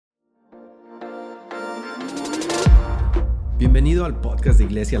Bienvenido al podcast de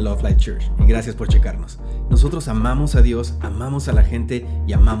Iglesia Love Life Church y gracias por checarnos. Nosotros amamos a Dios, amamos a la gente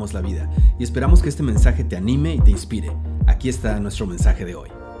y amamos la vida. Y esperamos que este mensaje te anime y te inspire. Aquí está nuestro mensaje de hoy.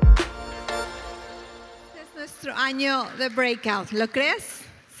 Este es nuestro año de Breakout, ¿lo crees?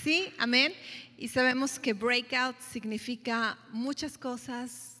 Sí, amén. Y sabemos que Breakout significa muchas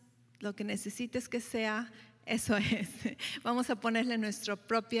cosas, lo que necesites que sea, eso es. Vamos a ponerle nuestra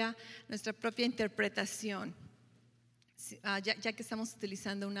propia interpretación. Ya que estamos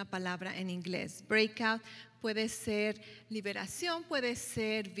utilizando una palabra en inglés. Breakout puede ser liberación, puede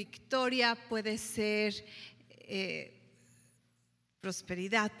ser victoria, puede ser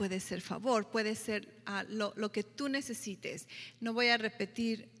prosperidad, puede ser favor, puede ser lo que tú necesites. No voy a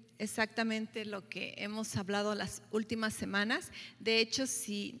repetir exactamente lo que hemos hablado las últimas semanas. De hecho,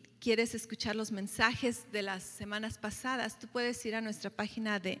 si quieres escuchar los mensajes de las semanas pasadas, tú puedes ir a nuestra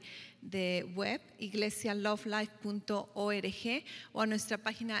página de web, iglesialovelife.org, o a nuestra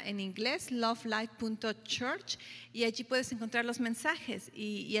página en inglés, lovelife.church, y allí puedes encontrar los mensajes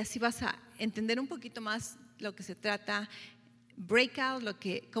y así vas a entender un poquito más lo que se trata Breakout,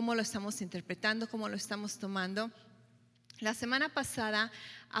 cómo lo estamos interpretando, cómo lo estamos tomando. La semana pasada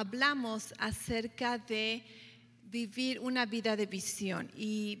hablamos acerca de vivir una vida de visión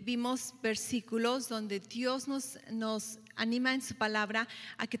y vimos versículos donde Dios nos anima en su palabra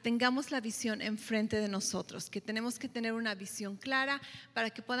a que tengamos la visión enfrente de nosotros, que tenemos que tener una visión clara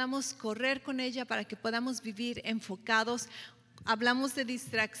para que podamos correr con ella, para que podamos vivir enfocados. Hablamos de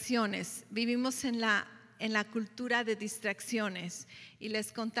distracciones, vivimos en la cultura de distracciones y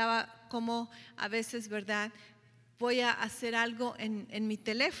les contaba cómo a veces, ¿verdad?, voy a hacer algo en mi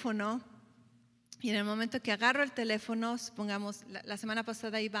teléfono y en el momento que agarro el teléfono, supongamos, la semana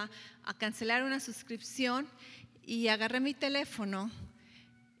pasada iba a cancelar una suscripción y agarré mi teléfono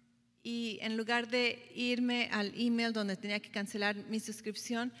y en lugar de irme al email donde tenía que cancelar mi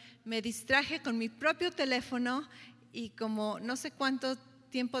suscripción, me distraje con mi propio teléfono y como no sé cuánto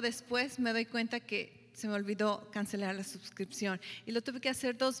tiempo después me doy cuenta que se me olvidó cancelar la suscripción y lo tuve que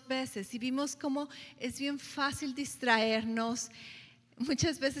hacer 2 veces y vimos cómo es bien fácil distraernos.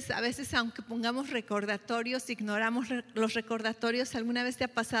 Muchas veces, a veces aunque pongamos recordatorios, ignoramos los recordatorios. ¿Alguna vez te ha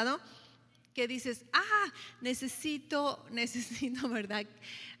pasado que dices, necesito, ¿verdad?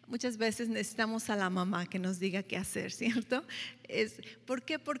 Muchas veces necesitamos a la mamá que nos diga qué hacer, ¿cierto? ¿Por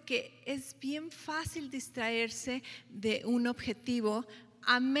qué? Porque es bien fácil distraerse de un objetivo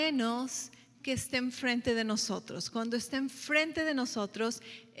a menos que esté enfrente de nosotros. Cuando está enfrente de nosotros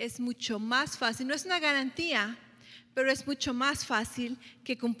es mucho más fácil, no es una garantía, pero es mucho más fácil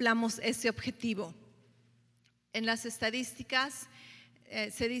que cumplamos ese objetivo. En las estadísticas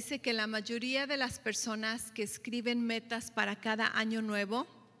se dice que la mayoría de las personas que escriben metas para cada año nuevo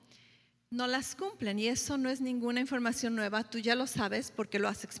no las cumplen, y eso no es ninguna información nueva, tú ya lo sabes porque lo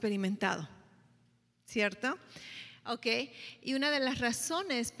has experimentado, ¿cierto? Okay. Y una de las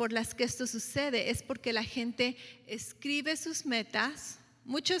razones por las que esto sucede es porque la gente escribe sus metas,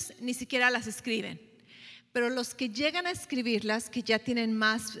 muchos ni siquiera las escriben, pero los que llegan a escribirlas, que ya tienen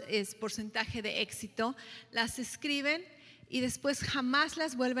más porcentaje de éxito, las escriben y después jamás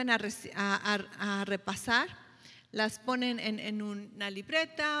las vuelven a repasar, las ponen en una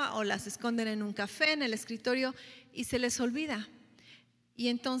libreta o las esconden en un café, en el escritorio y se les olvida. Y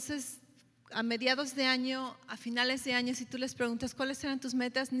entonces a mediados de año, a finales de año, si tú les preguntas cuáles eran tus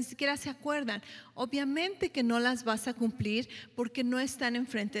metas, ni siquiera se acuerdan. Obviamente que no las vas a cumplir porque no están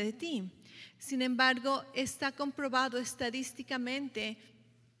enfrente de ti. Sin embargo, está comprobado estadísticamente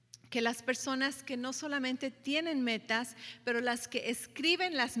que las personas que no solamente tienen metas, pero las que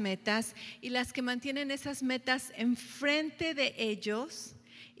escriben las metas y las que mantienen esas metas enfrente de ellos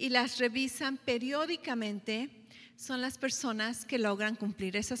y las revisan periódicamente, son las personas que logran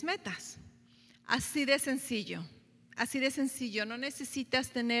cumplir esas metas. Así de sencillo, no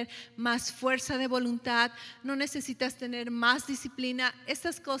necesitas tener más fuerza de voluntad, no necesitas tener más disciplina,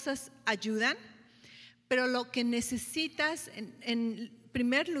 estas cosas ayudan, pero lo que necesitas en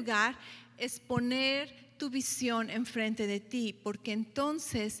primer lugar es poner tu visión enfrente de ti, porque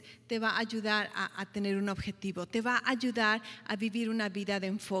entonces te va a ayudar a tener un objetivo, te va a ayudar a vivir una vida de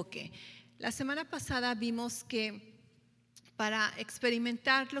enfoque. La semana pasada vimos que para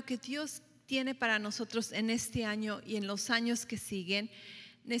experimentar lo que Dios tiene para nosotros en este año y en los años que siguen,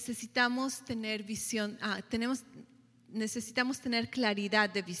 necesitamos tener visión, necesitamos tener claridad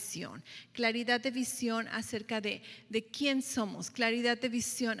de visión acerca de quién somos, claridad de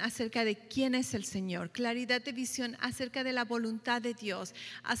visión acerca de quién es el Señor, claridad de visión acerca de la voluntad de Dios,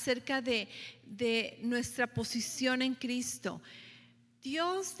 acerca de nuestra posición en Cristo.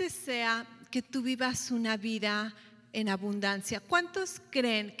 Dios desea que tú vivas una vida en abundancia. ¿Cuántos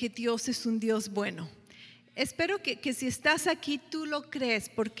creen que Dios es un Dios bueno? Espero que si estás aquí tú lo crees,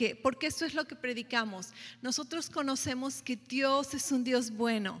 porque eso es lo que predicamos. Nosotros conocemos que Dios es un Dios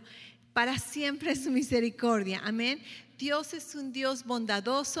bueno, para siempre es su misericordia, amén. Dios es un Dios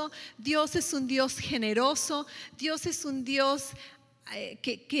bondadoso, Dios es un Dios generoso, Dios es un Dios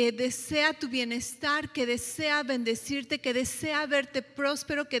que desea tu bienestar, que desea bendecirte, que desea verte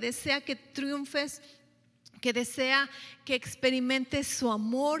próspero, que desea que triunfes, que desea que experimentes su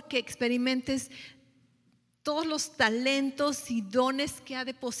amor, que experimentes todos los talentos y dones que ha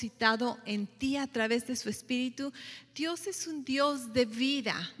depositado en ti a través de su Espíritu. Dios es un Dios de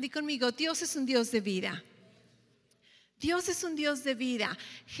vida. Di conmigo, Dios es un Dios de vida. Dios es un Dios de vida.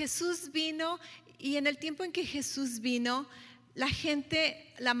 Jesús vino, y en el tiempo en que Jesús vino, la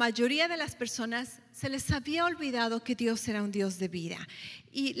gente, la mayoría de las personas, se les había olvidado que Dios era un Dios de vida.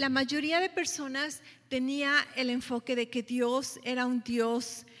 Y la mayoría de personas tenía el enfoque de que Dios era un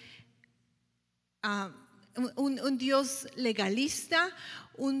Dios un Dios legalista,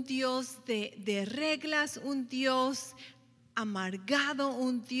 un Dios de reglas, un Dios amargado,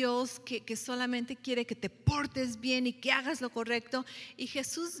 un Dios que solamente quiere que te portes bien y que hagas lo correcto. Y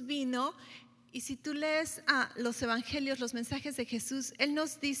Jesús vino, y si tú lees los evangelios, los mensajes de Jesús, Él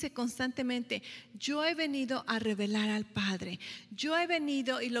nos dice constantemente: yo he venido a revelar al Padre, yo he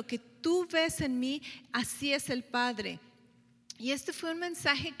venido y lo que tú ves en mí, así es el Padre. Y este fue un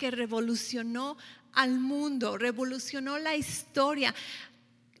mensaje que revolucionó al mundo, revolucionó la historia.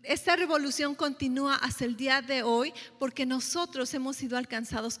 Esta revolución continúa hasta el día de hoy porque nosotros hemos sido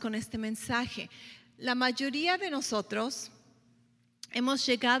alcanzados con este mensaje. La mayoría de nosotros hemos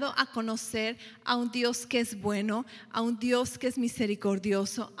llegado a conocer a un Dios que es bueno, a un Dios que es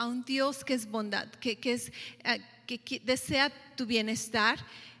misericordioso, a un Dios que es bondad, que desea tu bienestar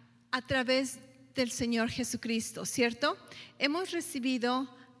a través del Señor Jesucristo, ¿cierto? Hemos recibido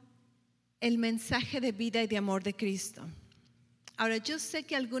el mensaje de vida y de amor de Cristo. Ahora, yo sé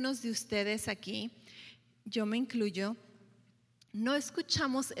que algunos de ustedes aquí, yo me incluyo, no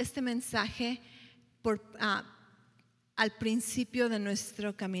escuchamos este mensaje al principio de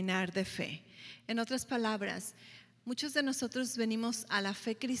nuestro caminar de fe. En otras palabras, muchos de nosotros venimos a la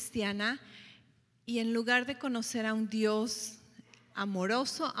fe cristiana y en lugar de conocer a un Dios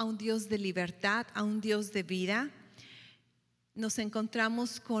amoroso, a un Dios de libertad, a un Dios de vida, nos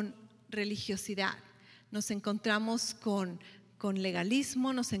encontramos con religiosidad, nos encontramos con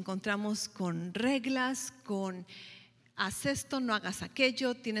legalismo, nos encontramos con reglas, con haz esto, no hagas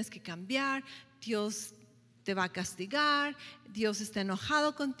aquello, tienes que cambiar, Dios te va a castigar, Dios está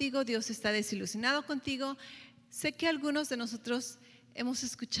enojado contigo, Dios está desilusionado contigo. Sé que algunos de nosotros hemos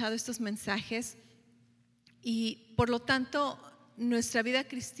escuchado estos mensajes y por lo tanto nuestra vida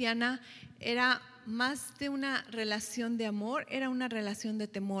cristiana era más de una relación de amor, era una relación de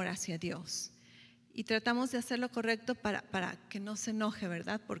temor hacia Dios. Y tratamos de hacer lo correcto para que no se enoje,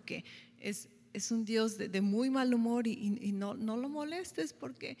 ¿verdad? Porque es un Dios de muy mal humor y no lo molestes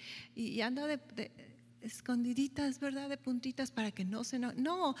porque y anda de escondiditas, ¿verdad? De puntitas para que no se enoje.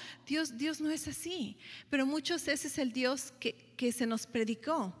 No, Dios no es así. Pero muchos ese es el Dios que se nos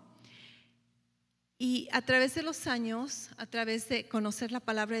predicó. Y a través de los años, a través de conocer la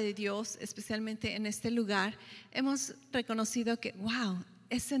palabra de Dios, especialmente en este lugar, hemos reconocido que, wow,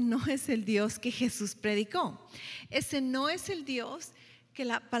 ese no es el Dios que Jesús predicó. Ese no es el Dios que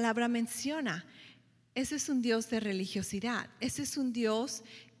la palabra menciona. Ese es un Dios de religiosidad. Ese es un Dios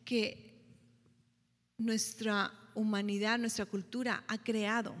que nuestra humanidad, nuestra cultura ha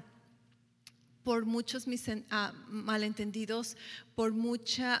creado por muchos malentendidos, por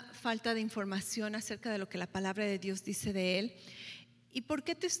mucha falta de información acerca de lo que la palabra de Dios dice de Él. ¿Y por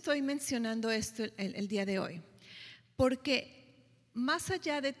qué te estoy mencionando esto el día de hoy? Porque más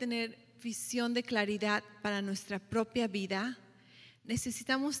allá de tener visión de claridad para nuestra propia vida,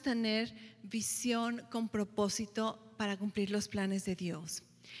 necesitamos tener visión con propósito para cumplir los planes de Dios.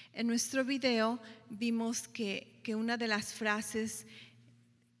 En nuestro video vimos que una de las frases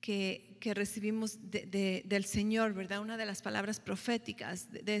que recibimos del Señor, ¿verdad? Una de las palabras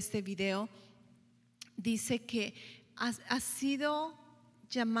proféticas de este video dice que ha sido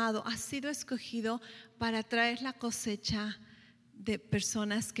llamado, ha sido escogido para traer la cosecha de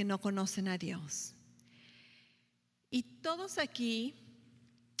personas que no conocen a Dios. Y todos aquí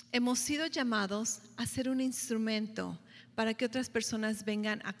hemos sido llamados a ser un instrumento para que otras personas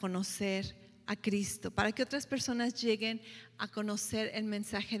vengan a conocer a Cristo, para que otras personas lleguen a conocer el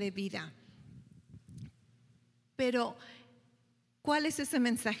mensaje de vida. Pero, ¿cuál es ese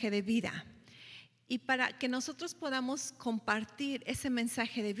mensaje de vida? Y para que nosotros podamos compartir ese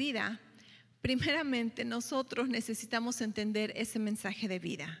mensaje de vida, Primeramente, nosotros necesitamos entender ese mensaje de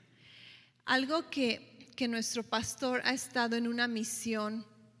vida. Algo que nuestro pastor ha estado en una misión,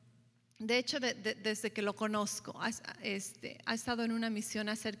 de hecho desde que lo conozco, ha estado en una misión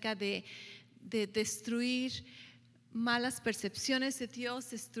acerca de destruir malas percepciones de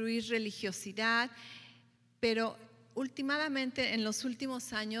Dios, destruir religiosidad, pero últimamente en los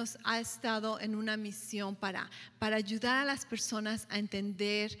últimos años ha estado en una misión para ayudar a las personas a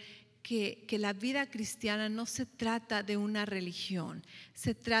entender que la vida cristiana no se trata de una religión,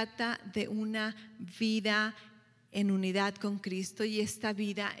 se trata de una vida en unidad con Cristo, y esta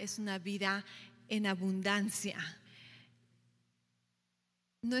vida es una vida en abundancia.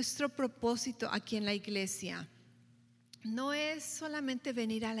 Nuestro propósito aquí en la iglesia no es solamente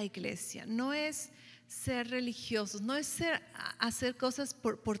venir a la iglesia, no es ser religiosos, no es hacer cosas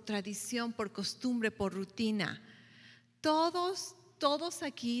por tradición, por costumbre, por rutina. Todos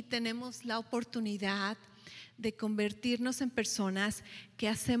aquí tenemos la oportunidad de convertirnos en personas que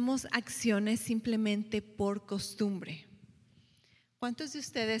hacemos acciones simplemente por costumbre. ¿Cuántos de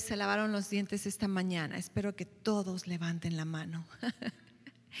ustedes se lavaron los dientes esta mañana? Espero que todos levanten la mano.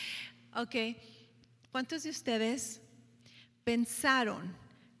 Ok, ¿cuántos de ustedes pensaron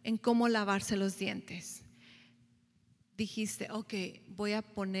en cómo lavarse los dientes? Dijiste, ok, voy a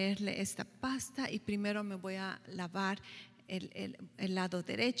ponerle esta pasta y primero me voy a lavar el lado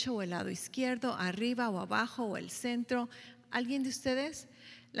derecho o el lado izquierdo, arriba o abajo o el centro. ¿Alguien de ustedes?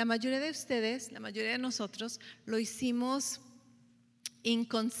 La mayoría de ustedes, la mayoría de nosotros lo hicimos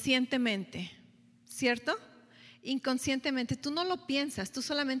inconscientemente, ¿cierto? Inconscientemente, tú no lo piensas, tú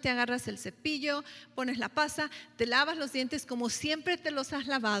solamente agarras el cepillo, pones la pasta, te lavas los dientes como siempre te los has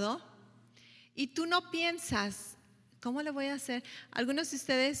lavado y tú no piensas, ¿cómo le voy a hacer? Algunos de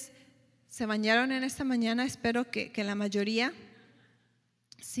ustedes se bañaron en esta mañana, espero que la mayoría.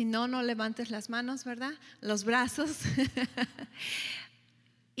 Si no, no levantes las manos, ¿verdad? Los brazos.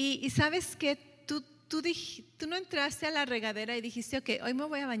 y sabes que tú no entraste a la regadera y dijiste, ok, hoy me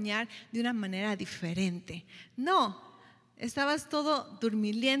voy a bañar de una manera diferente. No, estabas todo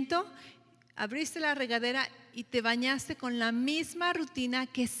durmiendo, abriste la regadera y te bañaste con la misma rutina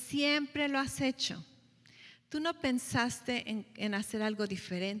que siempre lo has hecho. Tú no pensaste en hacer algo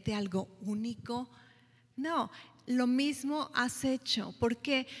diferente, algo único. No, lo mismo has hecho. ¿Por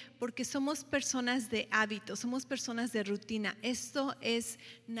qué? Porque somos personas de hábito, somos personas de rutina. Esto es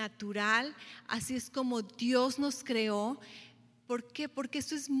natural, así es como Dios nos creó. ¿Por qué? Porque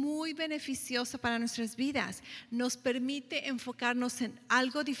esto es muy beneficioso para nuestras vidas. Nos permite enfocarnos en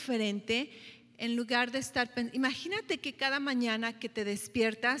algo diferente en lugar de estar pensando. Imagínate que cada mañana que te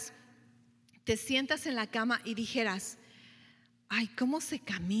despiertas, te sientas en la cama y dijeras, ay, ¿cómo se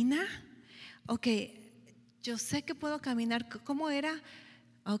camina? Ok, yo sé que puedo caminar. ¿Cómo era?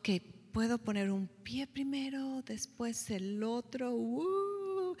 Ok, puedo poner un pie primero, después el otro.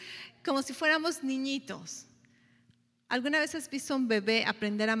 Como si fuéramos niñitos. ¿Alguna vez has visto a un bebé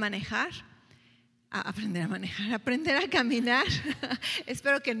aprender a manejar? Aprender a caminar.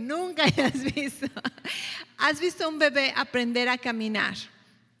 Espero que nunca hayas visto. ¿Has visto a un bebé aprender a caminar?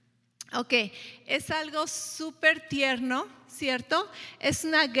 Ok, es algo súper tierno, ¿cierto? Es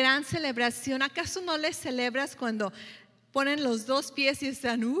una gran celebración. ¿Acaso no les celebras cuando ponen los dos pies y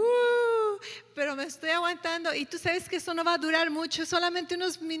están, pero me estoy aguantando? Y tú sabes que eso no va a durar mucho, solamente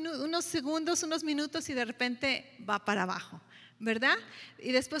unos segundos, unos minutos y de repente va para abajo, ¿verdad?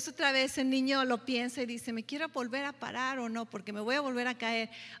 Y después otra vez el niño lo piensa y dice, ¿me quiero volver a parar o no? Porque me voy a volver a caer.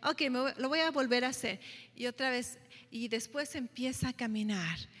 Ok, lo voy a volver a hacer. Y otra vez, y después empieza a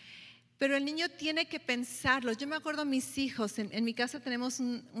caminar. Pero el niño tiene que pensarlo. Yo me acuerdo a mis hijos, en mi casa tenemos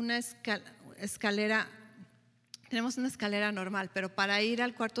una escalera normal, pero para ir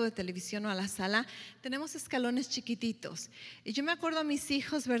al cuarto de televisión o a la sala tenemos escalones chiquititos. Y yo me acuerdo a mis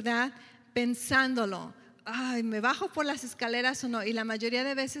hijos, ¿verdad? Pensándolo, ay, ¿me bajo por las escaleras o no? Y la mayoría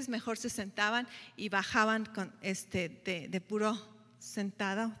de veces mejor se sentaban y bajaban con de puro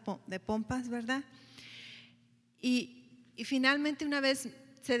sentada, de pompas, ¿verdad? Y finalmente una vez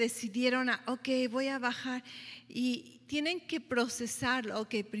se decidieron ok, voy a bajar, y tienen que procesarlo.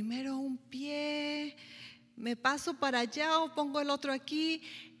 Ok, primero un pie, me paso para allá o pongo el otro aquí.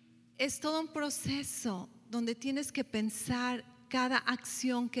 Es todo un proceso donde tienes que pensar cada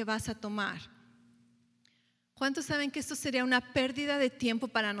acción que vas a tomar. ¿Cuántos saben que esto sería una pérdida de tiempo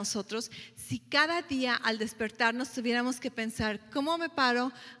para nosotros si cada día al despertarnos tuviéramos que pensar cómo me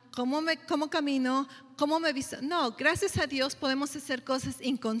paro, cómo camino, cómo me visto? No, gracias a Dios podemos hacer cosas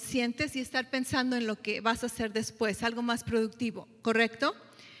inconscientes y estar pensando en lo que vas a hacer después, algo más productivo, ¿correcto?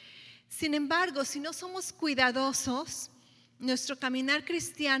 Sin embargo, si no somos cuidadosos, nuestro caminar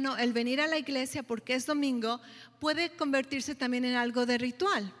cristiano, el venir a la iglesia porque es domingo, puede convertirse también en algo de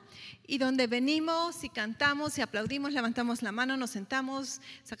ritual. Y donde venimos y cantamos y aplaudimos, levantamos la mano, nos sentamos,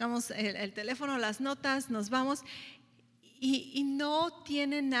 sacamos el teléfono, las notas, nos vamos. Y no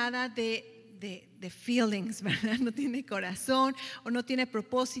tiene nada de feelings, ¿verdad? No tiene corazón o no tiene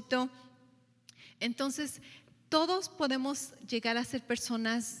propósito. Entonces, todos podemos llegar a ser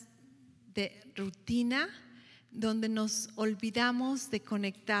personas de rutina, donde nos olvidamos de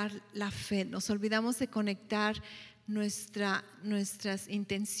conectar la fe, nos olvidamos de conectar nuestras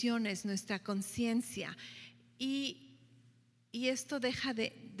intenciones, nuestra conciencia. Y esto deja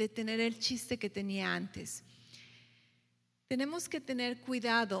de tener el chiste que tenía antes. Tenemos que tener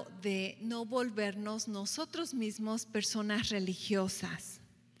cuidado de no volvernos nosotros mismos personas religiosas,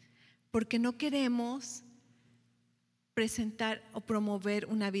 porque no queremos presentar o promover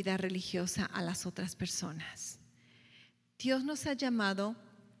una vida religiosa a las otras personas. Dios nos ha llamado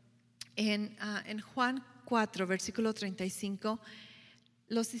en Juan 4, versículo 35,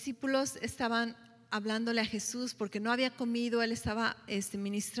 los discípulos estaban hablándole a Jesús porque no había comido, él estaba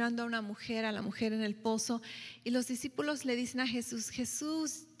ministrando a la mujer en el pozo, y los discípulos le dicen a Jesús: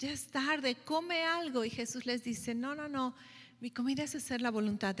 Jesús, ya es tarde, come algo. Y Jesús les dice: no, mi comida es hacer la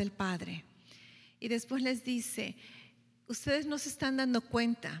voluntad del Padre. Y después les dice: ustedes no se están dando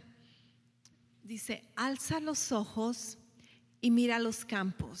cuenta. Dice: alza los ojos y mira los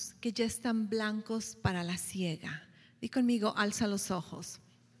campos, que ya están blancos para la siega. Di conmigo: alza los ojos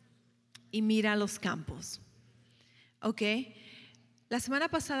y mira los campos. ¿Ok? La semana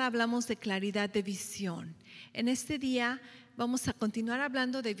pasada hablamos de claridad de visión. En este día vamos a continuar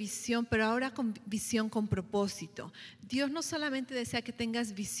hablando de visión, pero ahora con visión con propósito. Dios no solamente desea que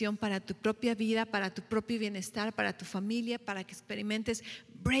tengas visión para tu propia vida, para tu propio bienestar, para tu familia, para que experimentes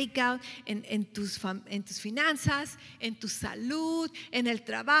breakout en tus finanzas, en tu salud, en el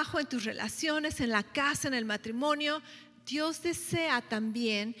trabajo, en tus relaciones, en la casa, en el matrimonio. Dios desea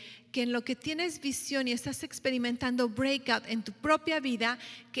también que en lo que tienes visión y estás experimentando breakout en tu propia vida,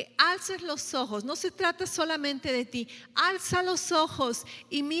 que alces los ojos. No se trata solamente de ti. Alza los ojos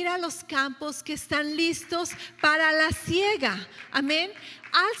y mira los campos que están listos para la siega. Amén.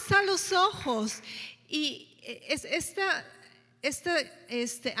 Alza los ojos. Y esta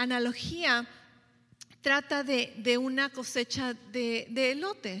analogía trata de una cosecha de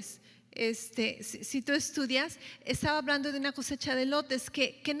elotes. Si tú estudias, estaba hablando de una cosecha de elotes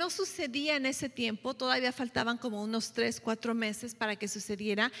que no sucedía en ese tiempo. Todavía faltaban como unos 3-4 meses para que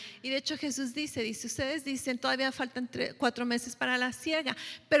sucediera. Y de hecho Jesús dice, ustedes dicen todavía faltan 4 meses para la siega,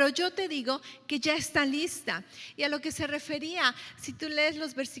 pero yo te digo que ya está lista. Y a lo que se refería, si tú lees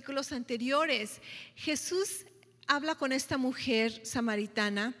los versículos anteriores, Jesús habla con esta mujer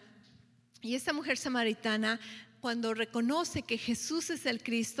samaritana, y esta mujer samaritana, cuando reconoce que Jesús es el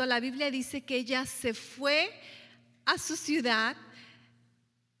Cristo, la Biblia dice que ella se fue a su ciudad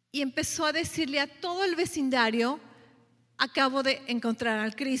y empezó a decirle a todo el vecindario: acabo de encontrar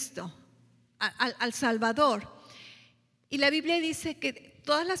al Cristo, al Salvador. Y la Biblia dice que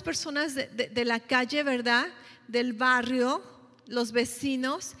todas las personas de la calle, ¿verdad?, del barrio, los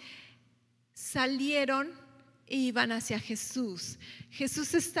vecinos, salieron e iban hacia Jesús.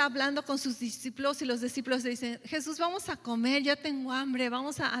 Jesús está hablando con sus discípulos y los discípulos le dicen: Jesús, vamos a comer, yo tengo hambre,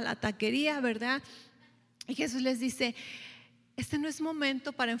 vamos a la taquería, ¿verdad? Y Jesús les dice: este no es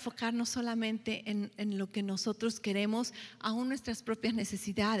momento para enfocarnos solamente en lo que nosotros queremos, aún nuestras propias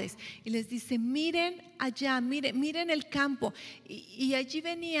necesidades. Y les dice: miren allá, miren el campo. Y allí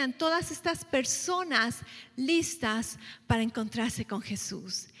venían todas estas personas listas para encontrarse con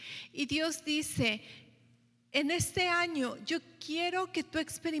Jesús. Y Dios dice: en este año yo quiero que tú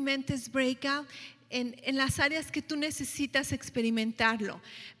experimentes breakout en las áreas que tú necesitas experimentarlo,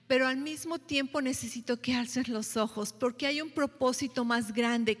 pero al mismo tiempo necesito que alces los ojos, porque hay un propósito más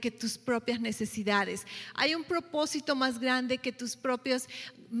grande que tus propias necesidades. Hay un propósito más grande que tus propias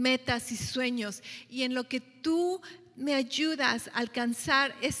metas y sueños, y en lo que tú me ayudas a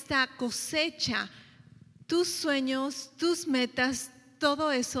alcanzar esta cosecha, tus sueños, tus metas,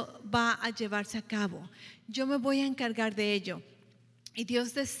 todo eso va a llevarse a cabo. Yo me voy a encargar de ello. Y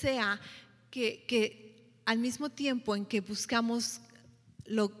Dios desea que al mismo tiempo en que buscamos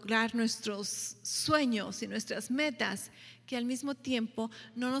lograr nuestros sueños y nuestras metas, que al mismo tiempo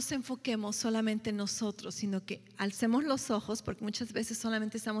no nos enfoquemos solamente en nosotros, sino que alcemos los ojos, porque muchas veces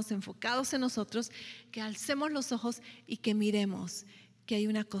solamente estamos enfocados en nosotros, que alcemos los ojos y que miremos que hay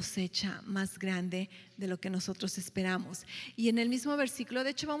una cosecha más grande de lo que nosotros esperamos. Y en el mismo versículo, de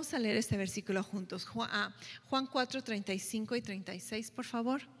hecho vamos a leer este versículo juntos, Juan 4, 35 y 36, por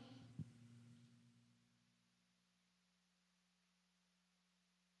favor.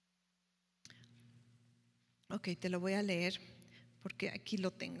 Ok, te lo voy a leer porque aquí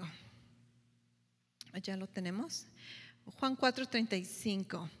lo tengo. ¿Ya lo tenemos? Juan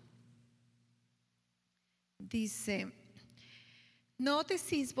 4:35 dice: ¿no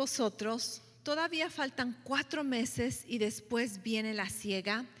decís vosotros, todavía faltan 4 meses y después viene la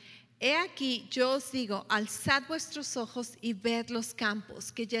siega? He aquí, yo os digo, alzad vuestros ojos y ved los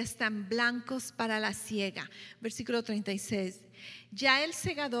campos, que ya están blancos para la siega. Versículo 36. Ya el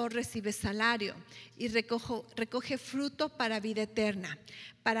segador recibe salario y recoge fruto para vida eterna,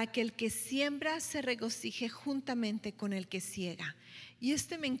 para que el que siembra se regocije juntamente con el que siega. Y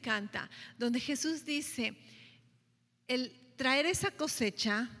me encanta, donde Jesús dice, el traer esa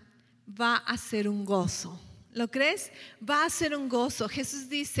cosecha va a ser un gozo. ¿Lo crees? Va a ser un gozo. Jesús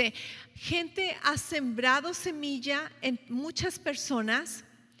dice, gente ha sembrado semilla en muchas personas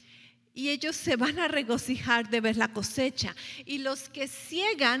y ellos se van a regocijar de ver la cosecha. Y los que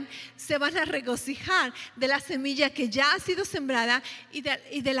ciegan se van a regocijar de la semilla que ya ha sido sembrada y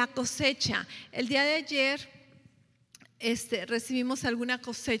de la cosecha. El día de ayer recibimos alguna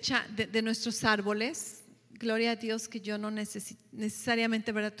cosecha de nuestros árboles. Gloria a Dios que yo no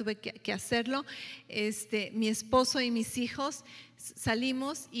necesariamente, ¿verdad?, tuve que hacerlo. Mi esposo y mis hijos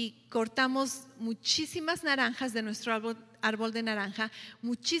salimos y cortamos muchísimas naranjas de nuestro árbol de naranja,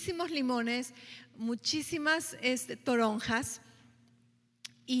 muchísimos limones, muchísimas toronjas.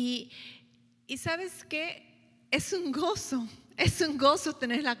 Y ¿sabes qué? Es un gozo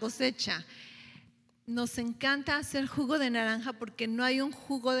tener la cosecha. Nos encanta hacer jugo de naranja porque no hay un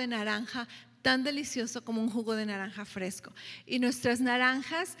jugo de naranja tan delicioso como un jugo de naranja fresco. Y nuestras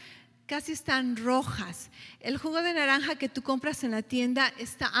naranjas casi están rojas. El jugo de naranja que tú compras en la tienda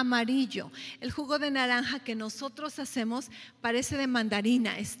está amarillo. El jugo de naranja que nosotros hacemos parece de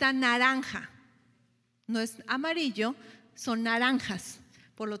mandarina, está naranja. No es amarillo, son naranjas.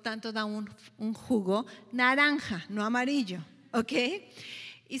 Por lo tanto da un jugo naranja, no amarillo. ¿Ok?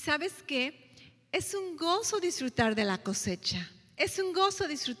 Y ¿sabes qué? Es un gozo disfrutar de la cosecha. Es un gozo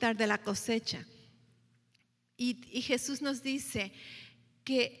disfrutar de la cosecha. Y Jesús nos dice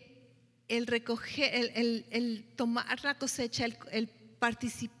que el recoger, el tomar la cosecha, el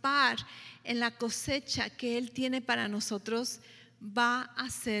participar en la cosecha que Él tiene para nosotros va a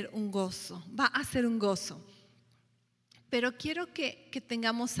ser un gozo, Pero quiero que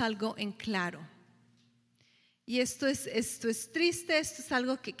tengamos algo en claro. Y esto es triste, esto es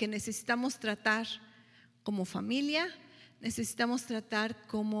algo que necesitamos tratar como familia, necesitamos tratar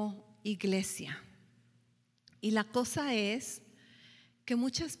como iglesia. Y la cosa es que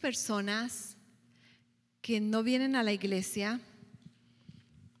muchas personas que no vienen a la iglesia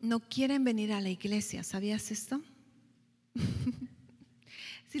no quieren venir a la iglesia. ¿Sabías esto?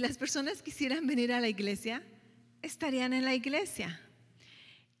 Si las personas quisieran venir a la iglesia, estarían en la iglesia.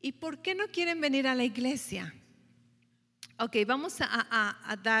 ¿Y por qué no quieren venir a la iglesia? Ok, vamos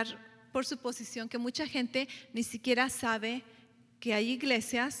a dar por suposición que mucha gente ni siquiera sabe que hay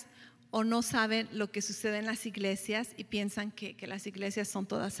iglesias o no saben lo que sucede en las iglesias y piensan que las iglesias son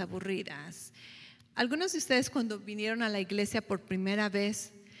todas aburridas. ¿Algunos de ustedes cuando vinieron a la iglesia por primera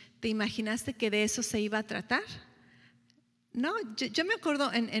vez, te imaginaste que de eso se iba a tratar? No, yo me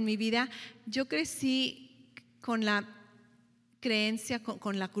acuerdo en mi vida, yo crecí con la creencia,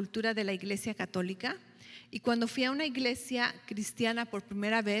 con la cultura de la iglesia católica. Y cuando fui a una iglesia cristiana por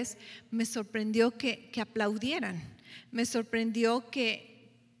primera vez, me sorprendió que aplaudieran. Me sorprendió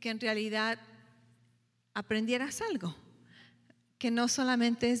que en realidad aprendieras algo. Que no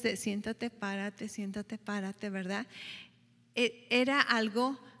solamente es de siéntate, párate, ¿verdad? Era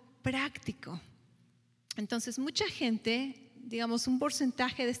algo práctico. Entonces, mucha gente, digamos un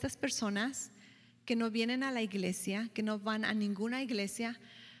porcentaje de estas personas que no vienen a la iglesia, que no van a ninguna iglesia,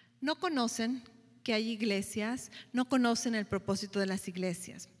 no conocen que hay iglesias, no conocen el propósito de las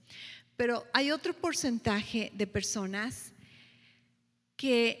iglesias. Pero hay otro porcentaje de personas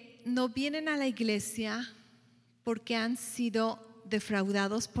que no vienen a la iglesia porque han sido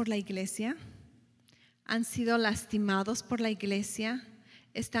defraudados por la iglesia, han sido lastimados por la iglesia,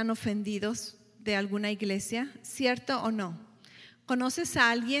 están ofendidos de alguna iglesia, ¿cierto o no? ¿Conoces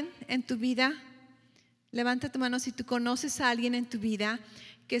a alguien en tu vida? Levanta tu mano si tú conoces a alguien en tu vida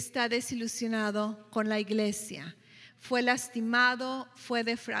que está desilusionado con la iglesia, fue lastimado, fue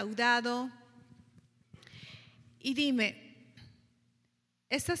defraudado. Y dime,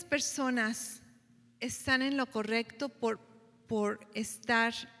 ¿esas personas están en lo correcto por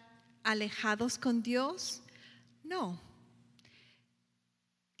estar alejados con Dios? No.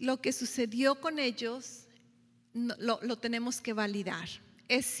 Lo que sucedió con ellos lo tenemos que validar.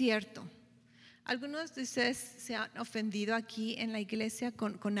 Es cierto. ¿Algunos de ustedes se han ofendido aquí en la iglesia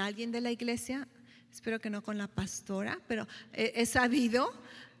con alguien de la iglesia? espero que no con la pastora, pero he sabido,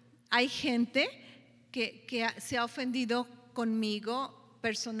 hay gente que se ha ofendido conmigo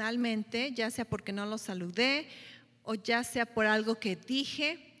personalmente, ya sea porque no lo saludé o ya sea por algo que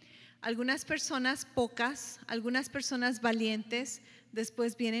dije. Algunas personas, pocas, algunas personas valientes,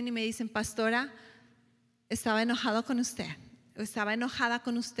 después vienen y me dicen: pastora, estaba enojado con usted, estaba enojada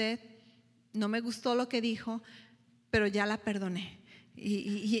con usted, no me gustó lo que dijo, pero ya la perdoné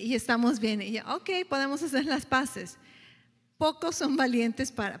y estamos bien. Y yo, ok, podemos hacer las paces. Pocos son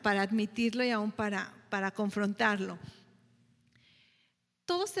valientes para admitirlo y aún para confrontarlo.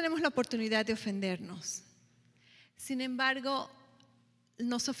 Todos tenemos la oportunidad de ofendernos. Sin embargo,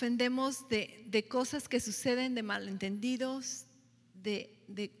 nos ofendemos de cosas que suceden, de malentendidos,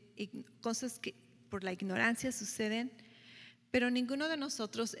 de cosas que por la ignorancia suceden, pero ninguno de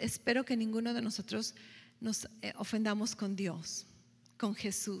nosotros, espero que ninguno de nosotros nos ofendamos con Dios, con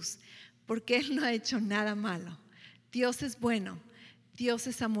Jesús, porque Él no ha hecho nada malo. Dios es bueno, Dios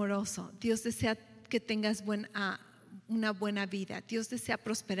es amoroso, Dios desea que tengas una buena vida, Dios desea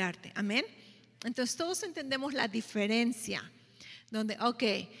prosperarte, amén. Entonces todos entendemos la diferencia, donde, ok,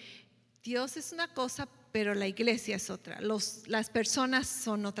 Dios es una cosa, pero la iglesia es otra, las personas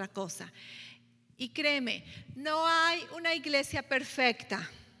son otra cosa. Y créeme, no hay una iglesia perfecta.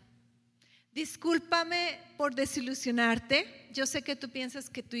 Discúlpame por desilusionarte, yo sé que tú piensas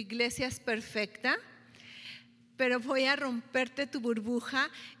que tu iglesia es perfecta, pero voy a romperte tu burbuja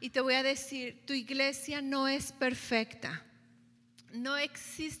y te voy a decir, tu iglesia no es perfecta. No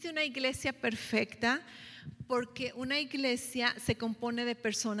existe una iglesia perfecta, porque una iglesia se compone de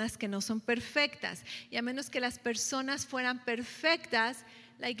personas que no son perfectas, y a menos que las personas fueran perfectas,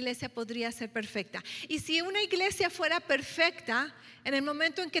 la iglesia podría ser perfecta. Y si una iglesia fuera perfecta, en el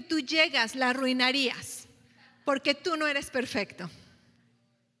momento en que tú llegas, la arruinarías, porque tú no eres perfecto.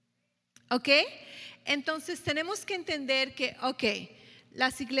 ¿Ok? Entonces tenemos que entender que,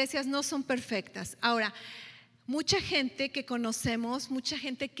 las iglesias no son perfectas. Ahora, mucha gente que conocemos, mucha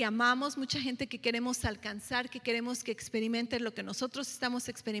gente que amamos, mucha gente que queremos alcanzar, que queremos que experimenten lo que nosotros estamos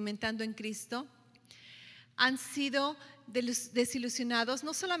experimentando en Cristo, han sido desilusionados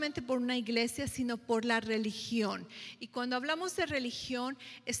no solamente por una iglesia, sino por la religión. Y cuando hablamos de religión,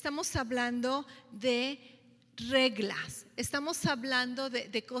 estamos hablando de reglas, estamos hablando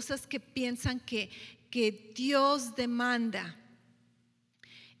de cosas que piensan que Dios demanda.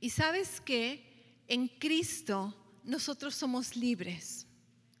 Y sabes qué, en Cristo nosotros somos libres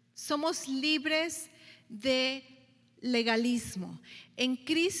de legalismo. En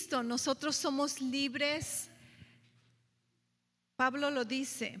Cristo nosotros somos libres, Pablo lo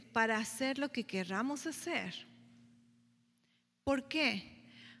dice, para hacer lo que queramos hacer. ¿Por qué?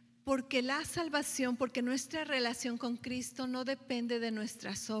 Porque la salvación, porque nuestra relación con Cristo no depende de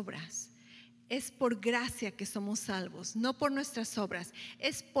nuestras obras. Es por gracia que somos salvos, no por nuestras obras.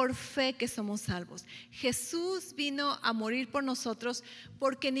 Es por fe que somos salvos. Jesús vino a morir por nosotros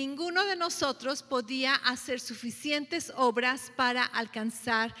porque ninguno de nosotros podía hacer suficientes obras para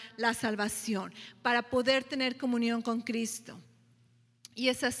alcanzar la salvación, para poder tener comunión con Cristo. Y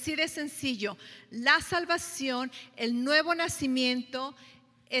es así de sencillo. La salvación, el nuevo nacimiento,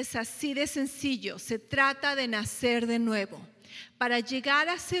 es así de sencillo. Se trata de nacer de nuevo. Para llegar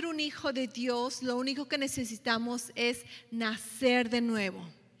a ser un hijo de Dios, lo único que necesitamos es nacer de nuevo.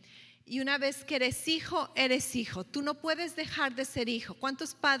 Y una vez que eres hijo, eres hijo. Tú no puedes dejar de ser hijo.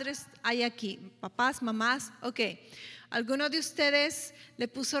 ¿Cuántos padres hay aquí? ¿Papás, mamás? Ok. ¿Alguno de ustedes le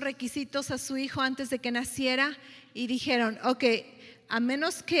puso requisitos a su hijo antes de que naciera? Y dijeron, ok, a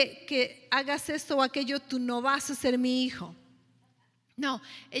menos que hagas esto o aquello, tú no vas a ser mi hijo. No,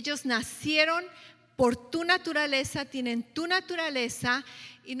 ellos nacieron por tu naturaleza, tienen tu naturaleza,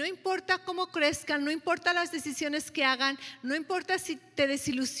 y no importa cómo crezcan, no importa las decisiones que hagan, no importa si te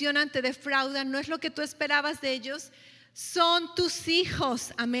desilusionan, te defraudan, no es lo que tú esperabas de ellos, son tus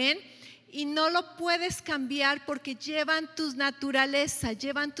hijos, amén. Y no lo puedes cambiar porque llevan tu naturaleza,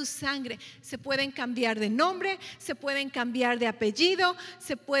 llevan tu sangre. Se pueden cambiar de nombre, se pueden cambiar de apellido,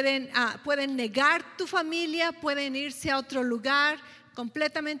 pueden negar tu familia, pueden irse a otro lugar,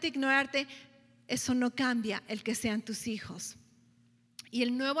 completamente ignorarte. Eso no cambia el que sean tus hijos. Y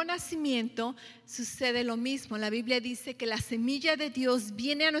el nuevo nacimiento sucede lo mismo. La Biblia dice que la semilla de Dios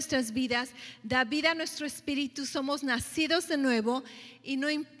viene a nuestras vidas, da vida a nuestro espíritu, somos nacidos de nuevo y no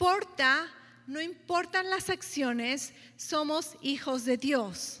importan las acciones, somos hijos de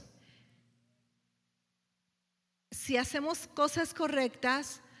Dios. Si hacemos cosas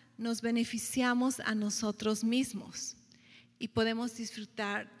correctas, nos beneficiamos a nosotros mismos y podemos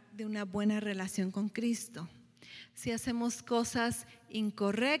disfrutar de una buena relación con Cristo. Si hacemos cosas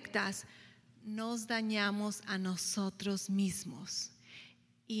incorrectas, nos dañamos a nosotros mismos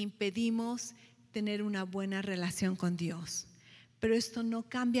e impedimos tener una buena relación con Dios. Pero esto no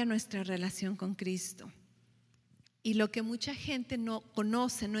cambia nuestra relación con Cristo. Y lo que mucha gente no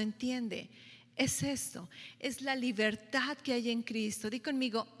conoce, no entiende, es esto, es la libertad que hay en Cristo. Di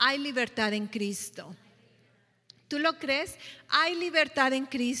conmigo, hay libertad en Cristo. ¿Tú lo crees? Hay libertad en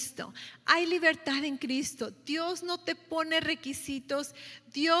Cristo. Hay libertad en Cristo. Dios no te pone requisitos.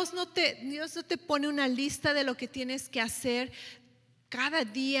 Dios no te pone una lista de lo que tienes que hacer cada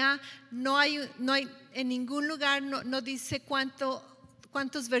día. No hay en ningún lugar no dice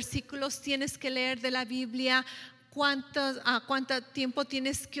cuántos versículos tienes que leer de la Biblia, cuánto tiempo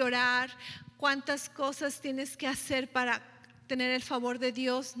tienes que orar, cuántas cosas tienes que hacer para tener el favor de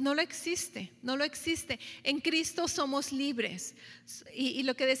Dios. No lo existe. En Cristo somos libres. Y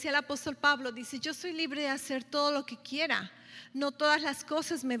lo que decía el apóstol Pablo, dice, yo soy libre de hacer todo lo que quiera. No todas las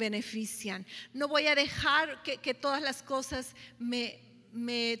cosas me benefician. No voy a dejar que todas las cosas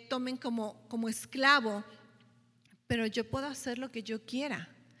me tomen como esclavo, pero yo puedo hacer lo que yo quiera.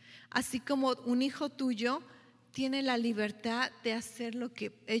 Así como un hijo tuyo tiene la libertad de hacer lo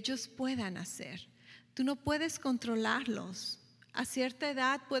que ellos puedan hacer. Tú no puedes controlarlos. A cierta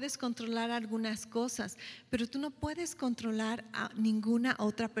edad puedes controlar algunas cosas, pero tú no puedes controlar a ninguna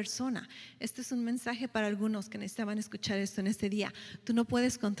otra persona. Este es un mensaje para algunos que necesitaban escuchar esto en este día. Tú no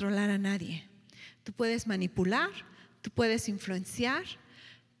puedes controlar a nadie. Tú puedes manipular, tú puedes influenciar,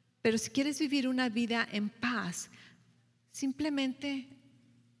 pero si quieres vivir una vida en paz, simplemente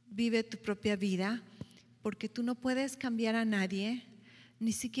vive tu propia vida, porque tú no puedes cambiar a nadie,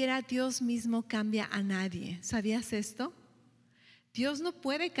 ni siquiera Dios mismo cambia a nadie. ¿Sabías esto? Dios no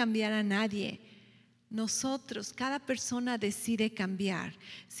puede cambiar a nadie. Nosotros, cada persona decide cambiar.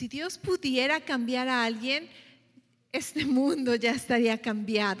 Si Dios pudiera cambiar a alguien, este mundo ya estaría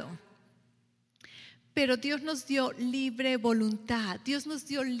cambiado. Pero Dios nos dio libre voluntad. Dios nos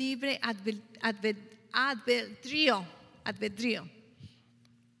dio libre albedrío,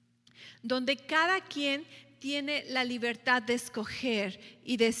 donde cada quien tiene la libertad de escoger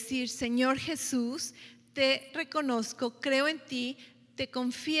y decir, Señor Jesús, te reconozco, creo en ti, te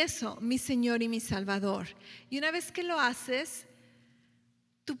confieso, mi Señor y mi Salvador. Y una vez que lo haces,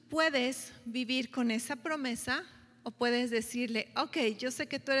 tú puedes vivir con esa promesa o puedes decirle, ok, yo sé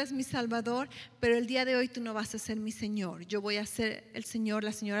que tú eres mi Salvador, pero el día de hoy tú no vas a ser mi Señor. Yo voy a ser el Señor,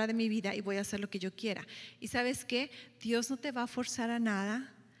 la Señora de mi vida y voy a hacer lo que yo quiera. Y ¿sabes qué? Dios no te va a forzar a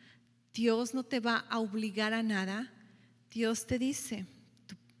nada. Dios no te va a obligar a nada. Dios te dice,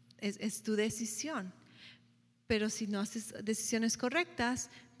 es tu decisión. Pero si no haces decisiones correctas,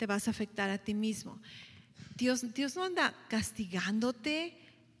 te vas a afectar a ti mismo. Dios no anda castigándote.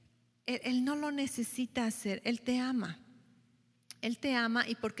 Él no lo necesita hacer. Él te ama. Él te ama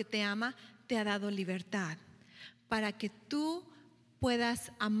y porque te ama, te ha dado libertad para que tú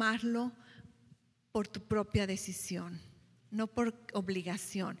puedas amarlo por tu propia decisión, no por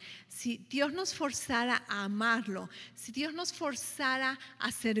obligación. Si Dios nos forzara a amarlo, si Dios nos forzara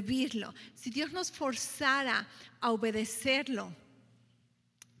a servirlo, si Dios nos forzara a obedecerlo,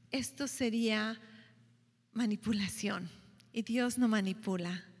 esto sería manipulación. Y Dios no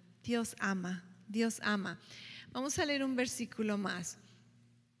manipula, Dios ama, Dios ama. Vamos a leer un versículo más.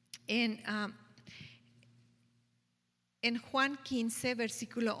 En Juan 15,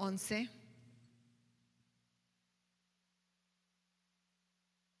 versículo 11.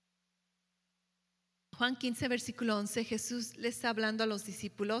 Juan 15, versículo 11, Jesús le está hablando a los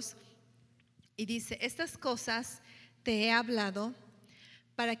discípulos y dice, estas cosas te he hablado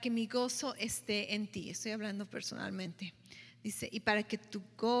para que mi gozo esté en ti. Estoy hablando personalmente. Dice, y para que tu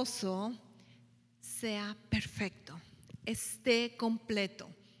gozo sea perfecto, esté completo.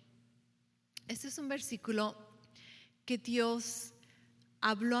 Este es un versículo que Dios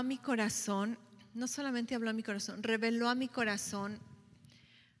habló a mi corazón, no solamente habló a mi corazón, reveló a mi corazón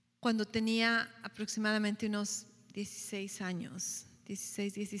cuando tenía aproximadamente unos 16 años,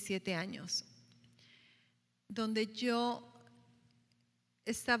 16, 17 años, donde yo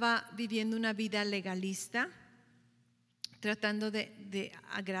estaba viviendo una vida legalista, tratando de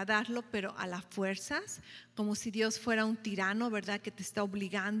agradarlo, pero a las fuerzas, como si Dios fuera un tirano, ¿verdad? Que te está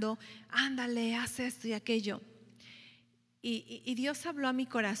obligando, ándale, haz esto y aquello. Y Dios habló a mi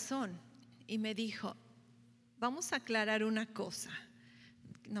corazón y me dijo, vamos a aclarar una cosa.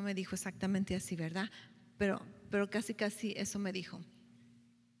 No me dijo exactamente así, ¿verdad? Pero casi eso me dijo.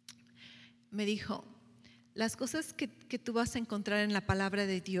 Me dijo, las cosas que tú vas a encontrar en la palabra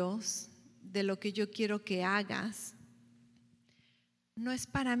de Dios, de lo que yo quiero que hagas, no es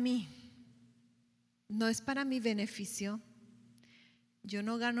para mí, no es para mi beneficio, yo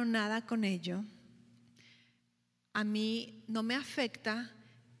no gano nada con ello. A mí no me afecta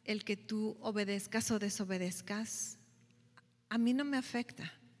el que tú obedezcas o desobedezcas. A mí no me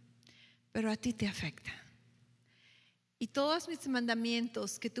afecta, pero a ti te afecta. Y todos mis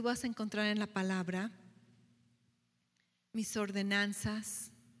mandamientos que tú vas a encontrar en la palabra, mis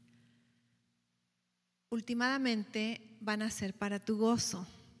ordenanzas, últimamente van a ser para tu gozo.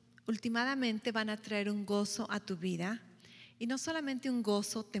 Últimamente van a traer un gozo a tu vida, y no solamente un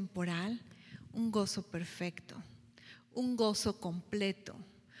gozo temporal, un gozo perfecto, un gozo completo,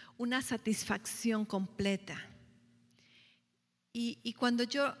 una satisfacción completa. Y cuando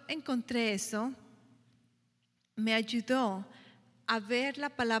yo encontré eso, me ayudó a ver la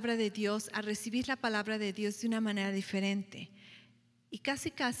palabra de Dios, a recibir la palabra de Dios de una manera diferente, y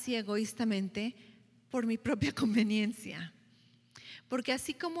casi egoístamente, por mi propia conveniencia. Porque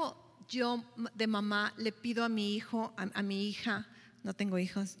así como yo de mamá le pido a mi hijo, a mi hija, no tengo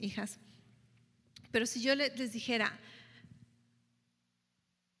hijos, hijas, pero si yo les dijera,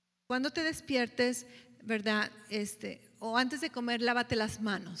 cuando te despiertes, ¿verdad? O antes de comer, lávate las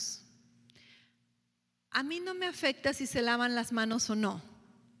manos. A mí no me afecta si se lavan las manos o no.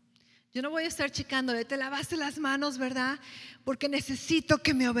 Yo no voy a estar checándole, te lavaste las manos, ¿verdad? Porque necesito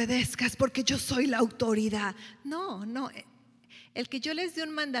que me obedezcas, porque yo soy la autoridad. No. El que yo les dé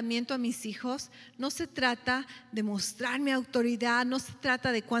un mandamiento a mis hijos no se trata de mostrar mi autoridad, no se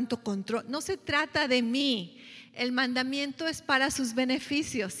trata de cuánto control, no se trata de mí. El mandamiento es para sus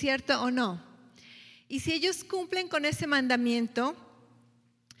beneficios, ¿cierto o no? Y si ellos cumplen con ese mandamiento,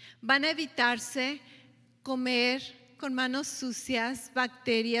 van a evitarse comer con manos sucias,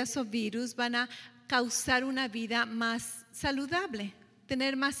 bacterias o virus, van a causar una vida más saludable,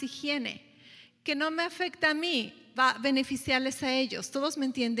 tener más higiene, que no me afecta a mí, va a beneficiarles a ellos. ¿Todos me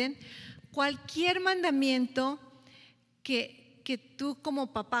entienden? Cualquier mandamiento que tú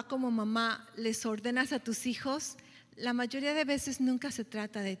como papá, como mamá les ordenas a tus hijos, la mayoría de veces nunca se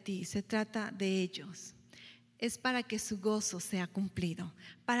trata de ti, se trata de ellos. Es para que su gozo sea cumplido,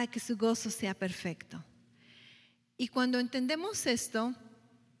 para que su gozo sea perfecto. Y cuando entendemos esto,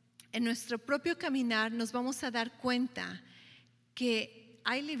 en nuestro propio caminar nos vamos a dar cuenta que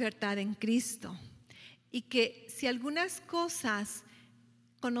hay libertad en Cristo, y que si algunas cosas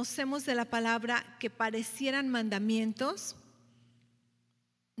conocemos de la palabra que parecieran mandamientos,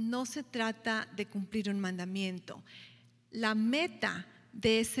 no se trata de cumplir un mandamiento. La meta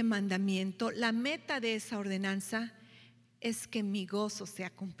de ese mandamiento, la meta de esa ordenanza es que mi gozo sea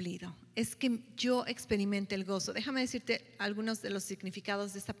cumplido, es que yo experimente el gozo. Déjame decirte algunos de los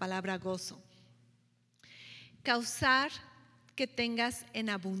significados de esta palabra gozo. Causar que tengas en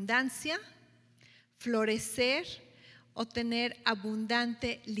abundancia, florecer o tener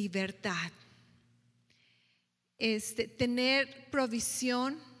abundante libertad. Tener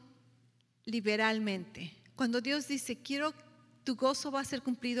provisión liberalmente. Cuando Dios dice, tu gozo va a ser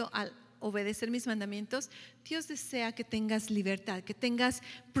cumplido al obedecer mis mandamientos, Dios desea que tengas libertad, que tengas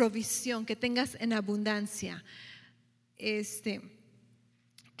provisión, que tengas en abundancia, que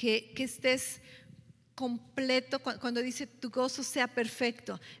estés completo. Cuando dice tu gozo sea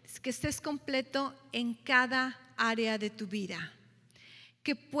perfecto, es que estés completo en cada área de tu vida,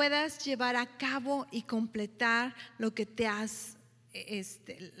 que puedas llevar a cabo y completar lo que te has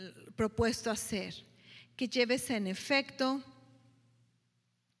propuesto hacer, que lleves en efecto,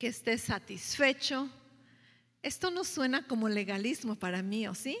 que estés satisfecho. Esto no suena como legalismo para mí,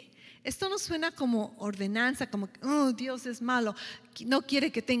 ¿o sí? Esto no suena como ordenanza, como Dios es malo, no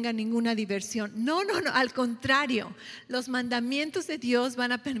quiere que tenga ninguna diversión. No, al contrario, los mandamientos de Dios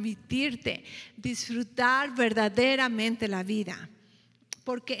van a permitirte disfrutar verdaderamente la vida.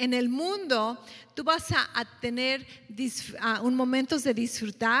 Porque en el mundo tú vas a tener un momentos de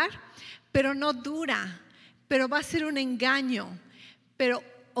disfrutar, pero no dura, pero va a ser un engaño. Pero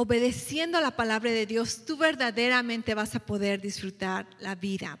obedeciendo a la palabra de Dios, tú verdaderamente vas a poder disfrutar la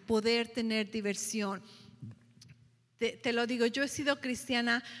vida, poder tener diversión. Te lo digo, yo he sido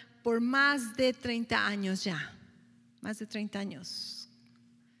cristiana por más de 30 años ya. Más de 30 años.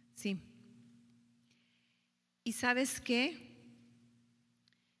 Sí. ¿Y sabes qué?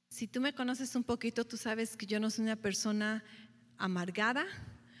 Si tú me conoces un poquito, tú sabes que yo no soy una persona amargada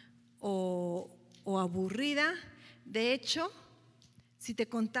o aburrida. De hecho, si te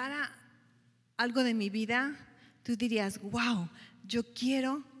contara algo de mi vida, tú dirías, wow, yo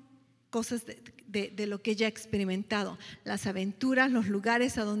quiero cosas de lo que ella ha experimentado, las aventuras, los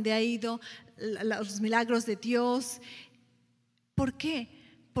lugares a donde ha ido, los milagros de Dios. ¿Por qué?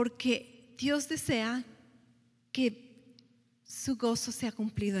 Porque Dios desea que su gozo sea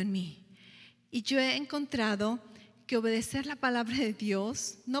cumplido en mí. Y yo he encontrado que obedecer la palabra de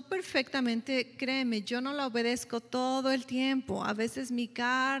Dios, no perfectamente, créeme, yo no la obedezco todo el tiempo. A veces mi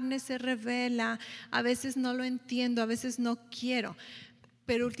carne se revela, a veces no lo entiendo, a veces no quiero.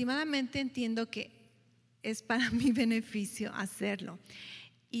 Pero últimamente entiendo que es para mi beneficio hacerlo.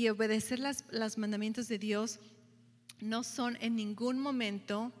 Y obedecer los mandamientos de Dios no son en ningún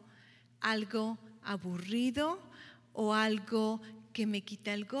momento algo aburrido o algo que me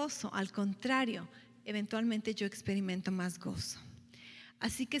quita el gozo. Al contrario, eventualmente yo experimento más gozo.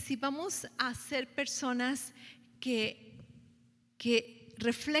 Así que si vamos a ser personas que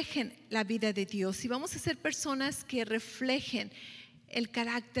reflejen la vida de Dios, si vamos a ser personas que reflejen el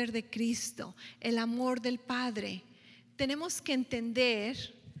carácter de Cristo, el amor del Padre, tenemos que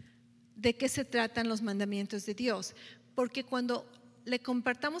entender de qué se tratan los mandamientos de Dios. Porque cuando le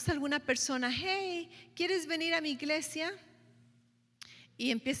compartamos a alguna persona, hey, ¿quieres venir a mi iglesia? Y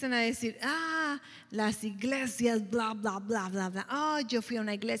empiezan a decir, las iglesias, bla, bla, bla, bla, bla. Yo fui a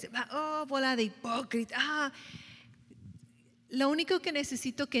una iglesia, bola de hipócrita. Lo único que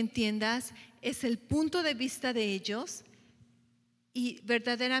necesito que entiendas es el punto de vista de ellos y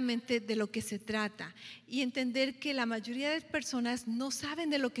verdaderamente de lo que se trata. Y entender que la mayoría de personas no saben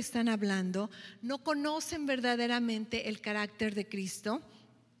de lo que están hablando, no conocen verdaderamente el carácter de Cristo.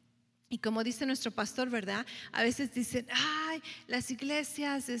 Y como dice nuestro pastor, ¿verdad? A veces dicen, las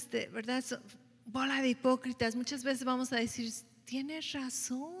iglesias, ¿verdad? Bola de hipócritas. Muchas veces vamos a decir, tienes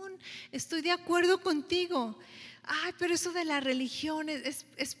razón, estoy de acuerdo contigo. Pero eso de la religión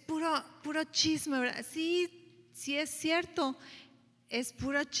es puro chisme, ¿verdad? Sí es cierto, es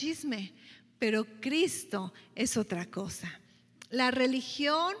puro chisme, pero Cristo es otra cosa. La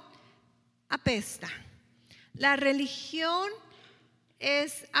religión apesta. La religión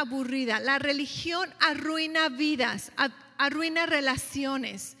es aburrida. La religión arruina vidas, arruina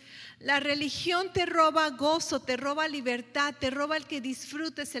relaciones. La religión te roba gozo, te roba libertad, te roba el que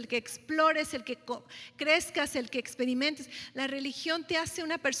disfrutes, el que explores, el que crezcas, el que experimentes. La religión te hace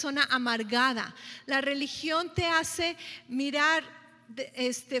una persona amargada. La religión te hace mirar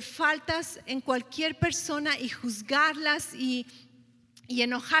faltas en cualquier persona y juzgarlas y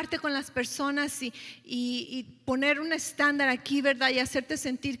enojarte con las personas y poner un estándar aquí, ¿verdad? Y hacerte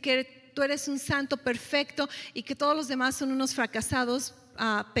sentir que tú eres un santo perfecto y que todos los demás son unos fracasados,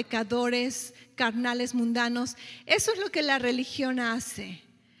 pecadores, carnales, mundanos. Eso es lo que la religión hace.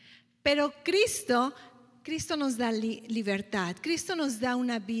 Pero Cristo nos da libertad. Cristo nos da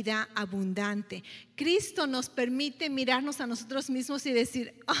una vida abundante. Cristo nos permite mirarnos a nosotros mismos y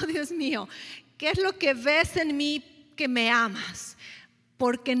decir, Dios mío, ¿qué es lo que ves en mí que me amas?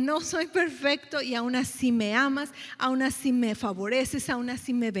 Porque no soy perfecto y aún así me amas, aún así me favoreces, aún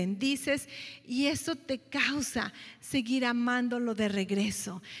así me bendices. Y eso te causa seguir amándolo de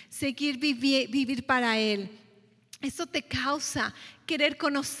regreso, seguir vivir para Él. Eso te causa querer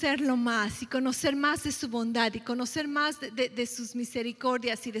conocerlo más y conocer más de su bondad y conocer más de sus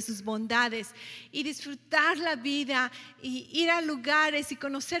misericordias y de sus bondades y disfrutar la vida y ir a lugares y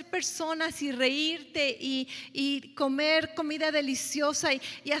conocer personas y reírte y comer comida deliciosa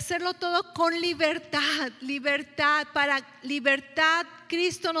y hacerlo todo con libertad. Para libertad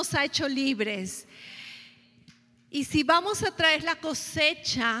Cristo nos ha hecho libres. Y si vamos a traer la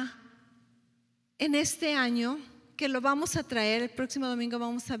cosecha en este año, que lo vamos a traer, el próximo domingo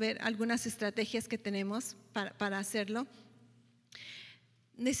vamos a ver algunas estrategias que tenemos para hacerlo.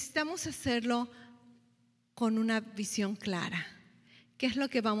 Necesitamos hacerlo con una visión clara. ¿Qué es lo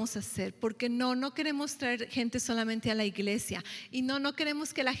que vamos a hacer? Porque no queremos traer gente solamente a la iglesia y no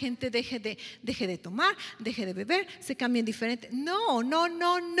queremos que la gente deje de tomar, deje de beber, se cambien diferente. No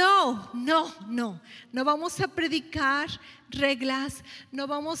vamos a predicar reglas, no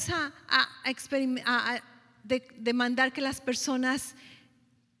vamos a demandar que las personas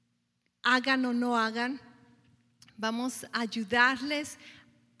hagan o no hagan. Vamos a ayudarles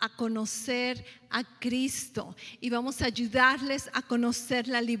a conocer a Cristo y vamos a ayudarles a conocer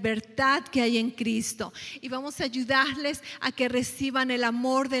la libertad que hay en Cristo y vamos a ayudarles a que reciban el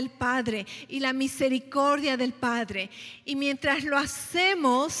amor del Padre y la misericordia del Padre. Y mientras lo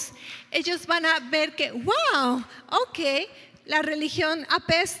hacemos, ellos van a ver que, wow, la religión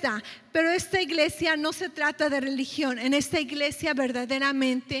apesta, pero esta iglesia no se trata de religión. En esta iglesia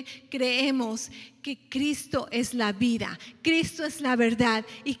verdaderamente creemos que Cristo es la vida, Cristo es la verdad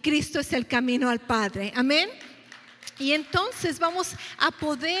y Cristo es el camino al Padre. Amén. Y entonces vamos a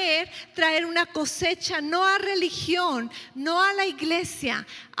poder traer una cosecha no a religión, no a la iglesia,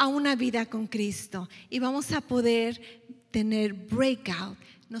 a una vida con Cristo. Y vamos a poder tener breakout,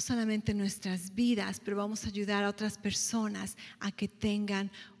 no solamente nuestras vidas, pero vamos a ayudar a otras personas a que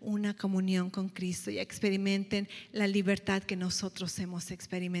tengan una comunión con Cristo y experimenten la libertad que nosotros hemos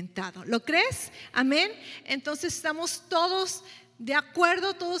experimentado. ¿Lo crees? Amén. Entonces estamos todos de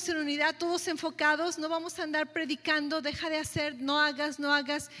acuerdo, todos en unidad, todos enfocados. No vamos a andar predicando, deja de hacer, no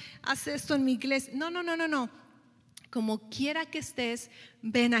hagas, haz esto en mi iglesia. No. Como quiera que estés,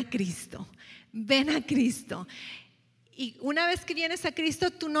 ven a Cristo. Y una vez que vienes a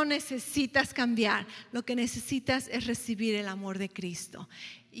Cristo, tú no necesitas cambiar. Lo que necesitas es recibir el amor de Cristo.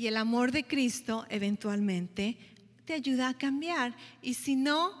 Y el amor de Cristo eventualmente te ayuda a cambiar. Y si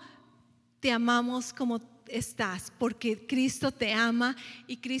no, te amamos como estás, porque Cristo te ama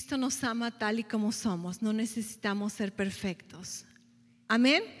y Cristo nos ama tal y como somos. No necesitamos ser perfectos.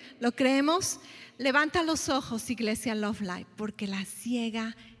 Amén. ¿Lo creemos? Levanta los ojos, iglesia Love Life, porque la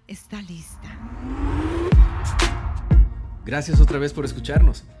ciega está lista. Gracias otra vez por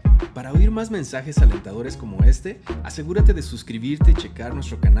escucharnos. Para oír más mensajes alentadores como este, asegúrate de suscribirte y checar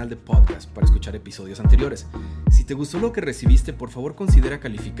nuestro canal de podcast para escuchar episodios anteriores. Si te gustó lo que recibiste, por favor considera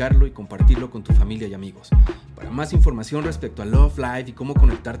calificarlo y compartirlo con tu familia y amigos. Para más información respecto a Love Life y cómo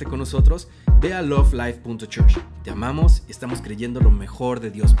conectarte con nosotros, ve a lovelife.church. Te amamos y estamos creyendo lo mejor de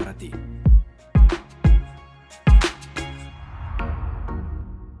Dios para ti.